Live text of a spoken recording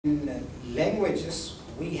In languages,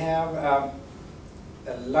 we have a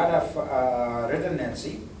lot of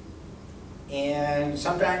redundancy, and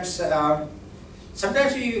sometimes you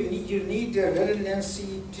need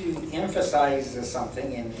redundancy to emphasize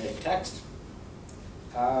something in a text.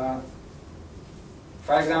 For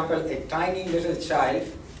example, a tiny little child,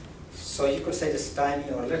 so you could say just tiny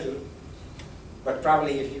or little, but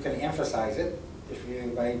probably if you can emphasize it,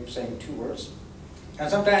 by saying two words. And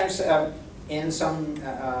sometimes in some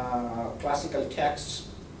classical texts,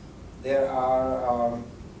 there are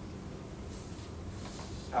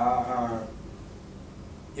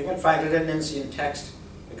you can find redundancy in text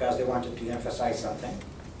because they wanted to emphasize something.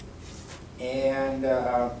 And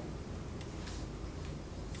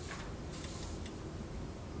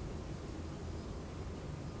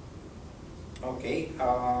okay.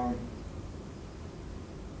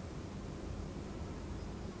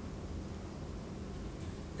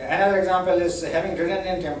 Another example is having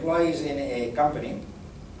redundant employees in a company.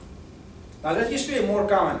 Now that used to be more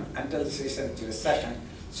common until this recent recession,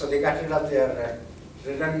 so they got rid of their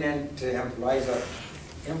redundant employees or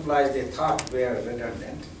employees they thought were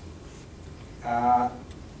redundant.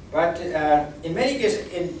 But in many cases,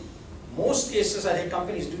 in most cases, I think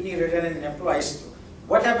companies do need redundant employees.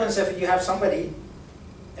 What happens if you have somebody,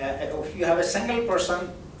 if you have a single person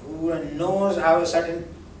who knows how a certain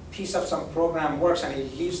piece of some program works and he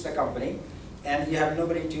leaves the company, and you have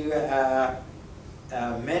nobody to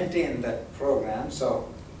maintain that program, so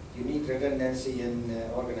you need redundancy in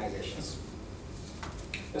organizations.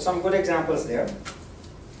 There's some good examples there.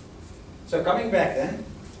 So coming back then,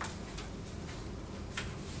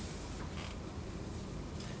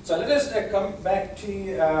 so let us come back to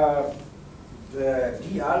the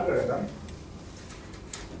D algorithm.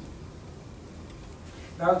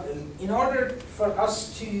 Now, in order for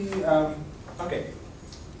us to, okay,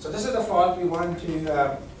 so this is the fault we want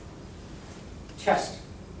to test.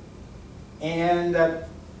 And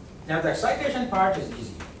now the excitation part is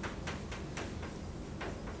easy.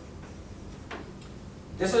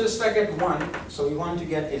 This is stuck at 1, so we want to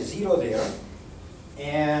get a 0 there.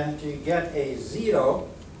 And to get a 0,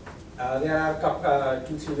 there are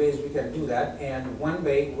 2-3 ways we can do that. And one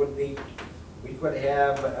way would be we could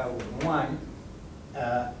have 1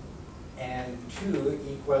 and 2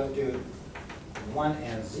 equal to 1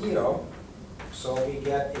 and 0, so we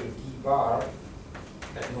get a D bar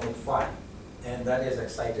at node 5, and that is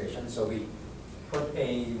excitation. So we put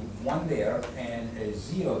a 1 there and a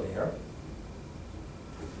 0 there.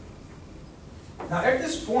 Now at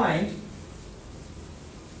this point,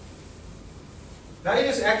 now it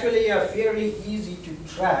is actually fairly easy to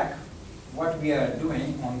track what we are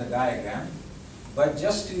doing on the diagram, but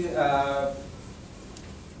just to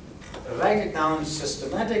write it down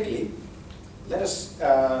systematically, let us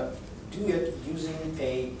do it using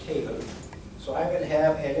a table. So I will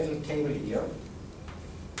have a little table here.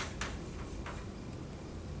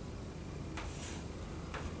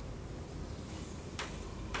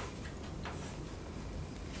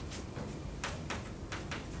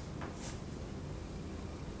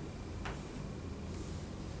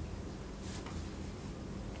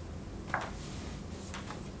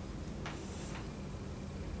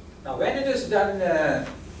 Now when it is done,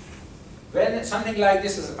 when something like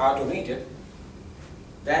this is automated,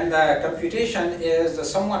 then the computation is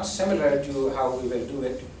somewhat similar to how we will do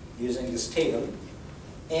it using this table.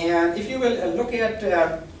 And if you will look at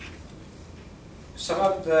some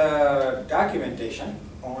of the documentation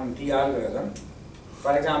on the algorithm,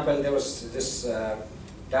 for example, there was this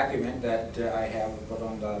document that I have put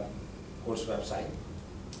on the course website,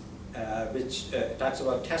 which talks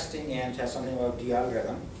about testing and has something about the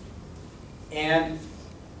algorithm. And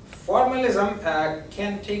formalism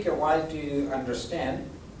can take a while to understand,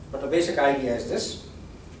 but the basic idea is this.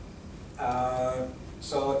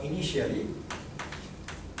 So initially,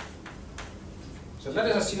 so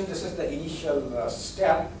let us assume this is the initial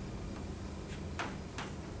step.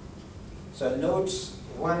 So nodes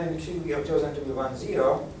 1 and 2 we have chosen to be 1,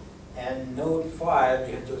 0, and node 5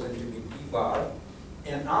 we have chosen to be D bar,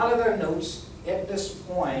 and all other nodes at this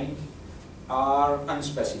point are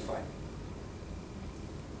unspecified.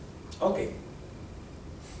 Okay,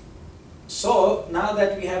 so now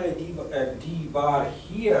that we have a D bar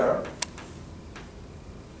here,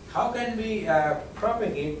 how can we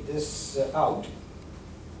propagate this out?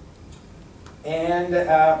 And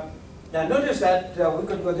now notice that we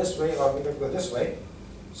could go this way or we could go this way.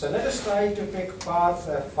 So let us try to pick path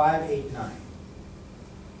 589.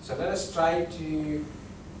 So let us try to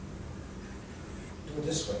do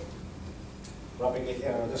this way, propagate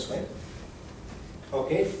arrow this way.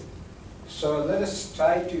 Okay. So let us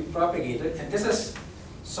try to propagate it, and this is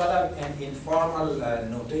sort of an informal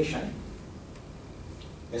notation.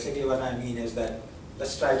 Basically what I mean is that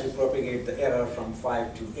let's try to propagate the error from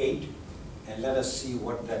 5 to 8 and let us see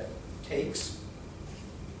what that takes.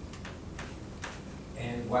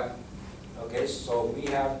 And what, okay, so we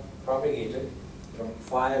have propagated from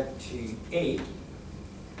 5 to 8,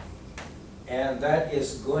 and that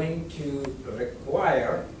is going to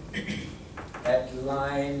require at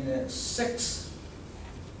line 6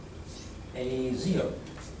 a 0.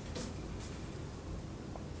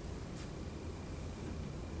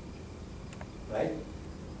 Right?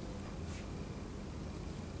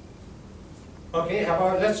 Okay, how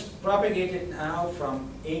about let's propagate it now from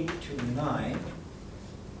 8 to 9.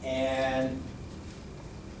 And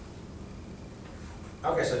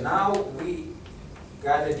okay, so now we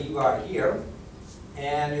got a D bar here,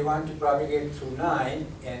 and we want to propagate through 9,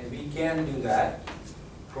 and we can do that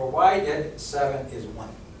provided 7 is 1.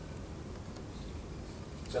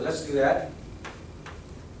 So let's do that.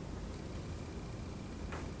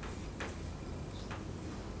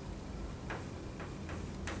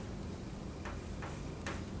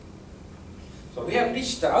 So we have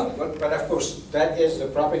reached the output, but of course that is the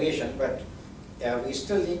propagation, but we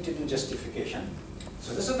still need to do justification.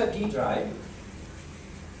 So this is the D drive.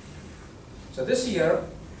 So this here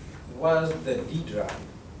was the D drive.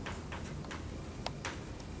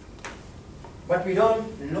 But we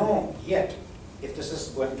don't know yet if this is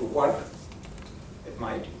going to work. It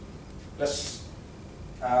might. Let us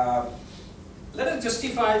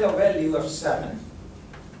justify the value of 7.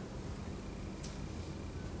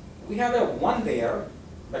 We have a 1 there,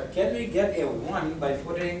 but can we get a 1 by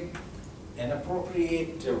putting an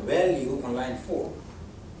appropriate value on line 4?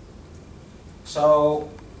 So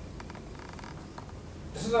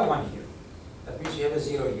this is a 1 here. That means we have a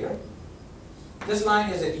 0 here. This line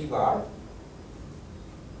is a D bar.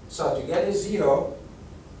 So to get a 0,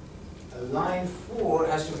 line 4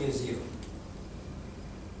 has to be a 0.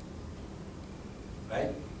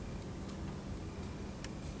 Right?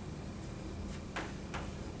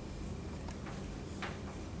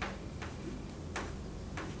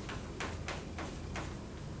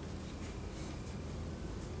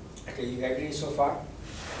 Okay, you agree so far?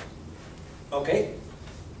 Okay.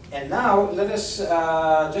 And now let us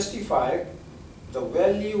justify the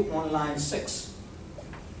value on line 6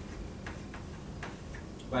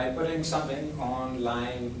 by putting something on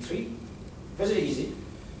line 3. Very easy.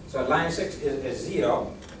 So line 6 is a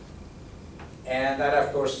 0, and that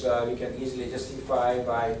of course we can easily justify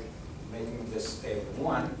by making this a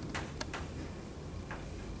 1.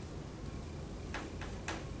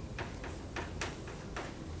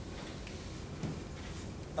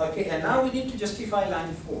 Okay, and now we need to justify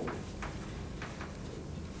line 4.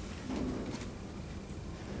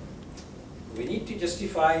 We need to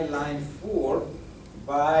justify line 4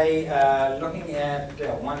 by looking at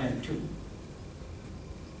 1 and 2.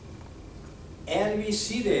 And we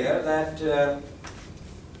see there that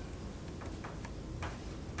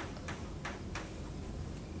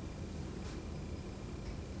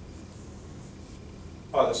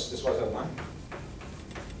oh, this was a 1.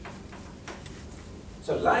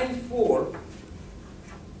 So line 4,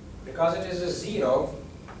 because it is a 0,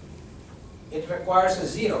 it requires a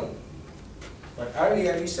 0. But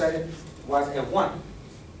earlier we said it was a 1.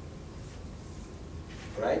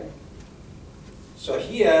 Right? So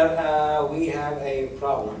here we have a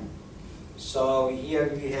problem. So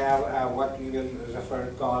here we have what we will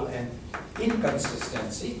call an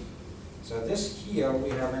inconsistency. So this here we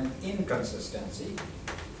have an inconsistency.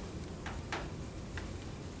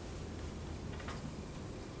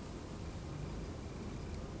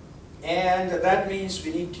 And that means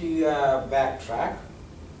we need to backtrack.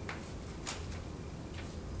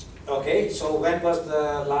 Okay, so when was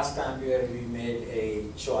the last time where we made a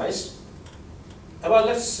choice? Well,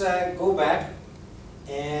 let's go back,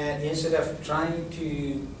 and instead of trying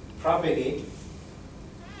to propagate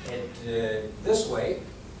it this way,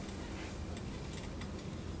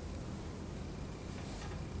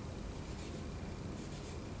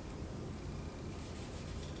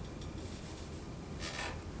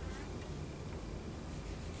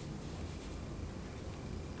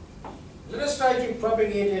 let us try to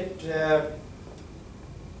propagate it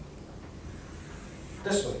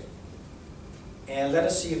this way, and let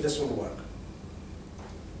us see if this will work.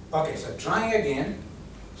 Okay, so trying again.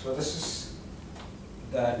 So this is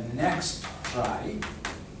the next try.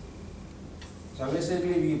 So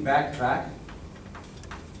basically we backtrack.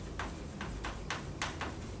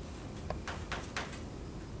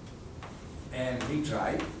 And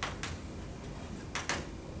retry.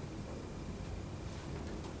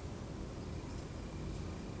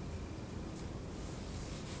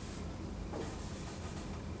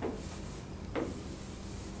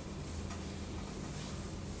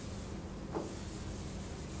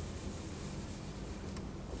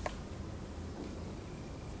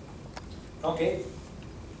 Okay,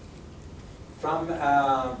 from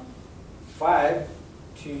 5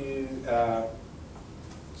 to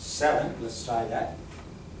 7, let's try that.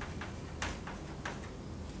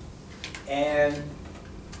 And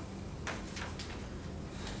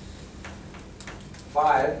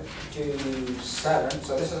 5 to 7,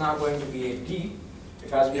 so this is now going to be a D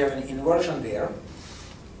because we have an inversion there.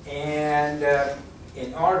 And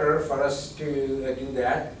in order for us to do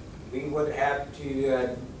that, we would have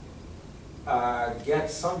to get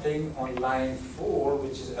something on line 4,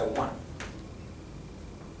 which is a 1.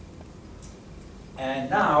 And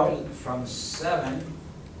now from 7,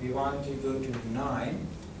 we want to go to 9.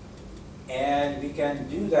 And we can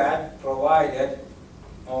do that provided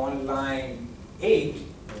on line 8,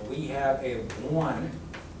 we have a 1.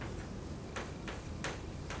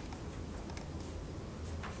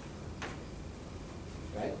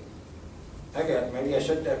 Right? Okay, maybe I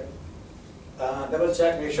should double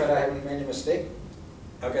check, make sure I haven't made a mistake.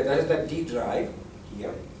 Okay, that is the D drive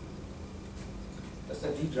here. That's the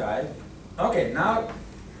D drive. Okay, now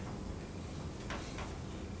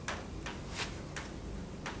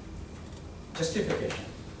justification.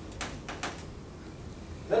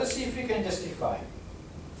 Let us see if we can justify.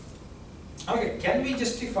 Okay, can we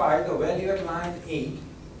justify the value at line 8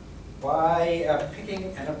 by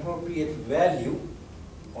picking an appropriate value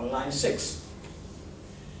on line 6?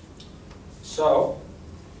 So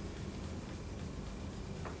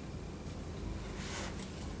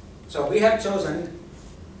we have chosen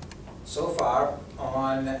so far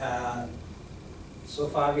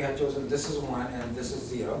we have chosen this is 1 and this is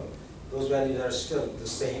 0. Those values are still the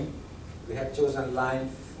same. We have chosen line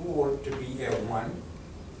 4 to be a 1,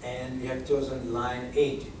 and we have chosen line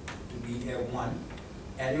 8 to be a 1.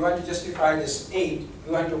 And we want to justify this 8.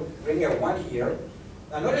 We want to bring a 1 here.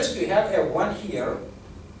 Now notice we have a 1 here.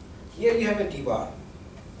 Here you have a D bar.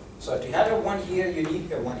 So to have a 1 here, you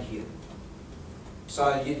need a 1 here. So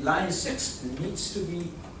line 6 needs to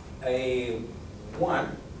be a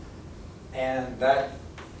 1, and that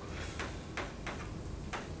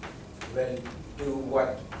will do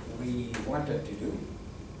what we wanted to do.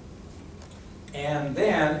 And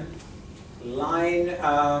then line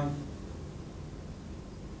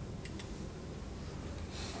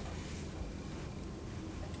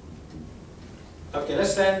okay,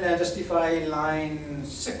 let's then justify line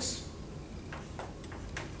 6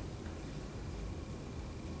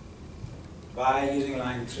 by using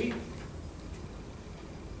line 3.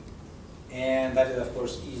 And that is of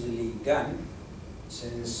course easily done,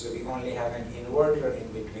 since we only have an inverter in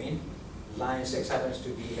between. Line 6 happens to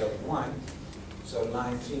be a 1, so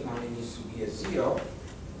line 3 only needs to be a 0.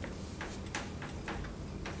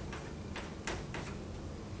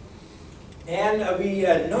 And we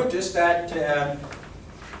notice that,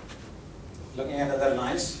 looking at other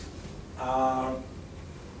lines,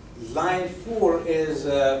 line 4 is,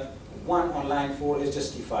 1 on line 4 is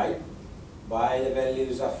justified by the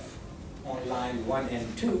values of on line 1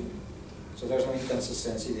 and 2. So there's no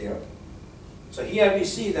inconsistency there. So here we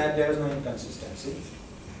see that there is no inconsistency.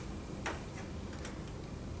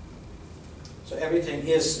 So everything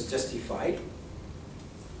is justified.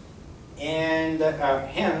 And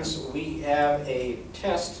hence we have a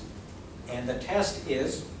test, and the test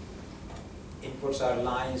is, inputs are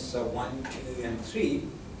lines 1, 2, and 3.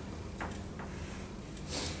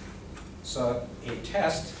 So a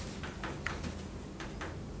test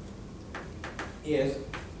is,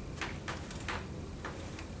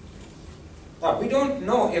 we don't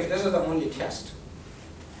know if this is the only test,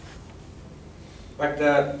 but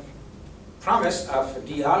the promise of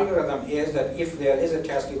the algorithm is that if there is a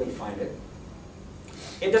test, you will find it.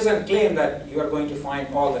 It doesn't claim that you are going to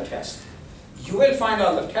find all the tests. You will find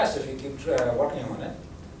all the tests if you keep working on it,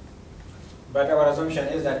 but our assumption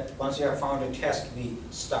is that once you have found a test, we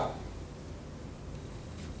stop.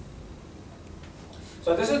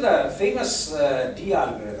 So this is the famous D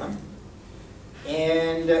algorithm,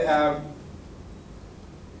 and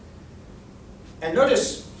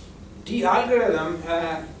notice D algorithm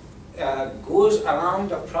goes around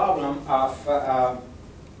the problem of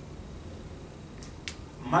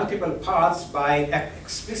multiple paths by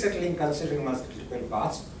explicitly considering multiple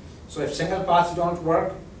paths. So if single paths don't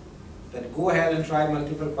work, then go ahead and try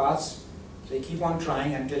multiple paths. So you keep on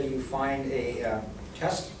trying until you find a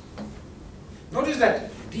test. Notice that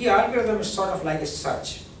the algorithm is sort of like a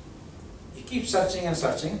search. You keep searching and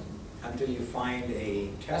searching until you find a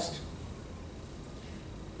test.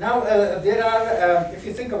 Now, there are, if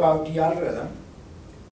you think about the algorithm,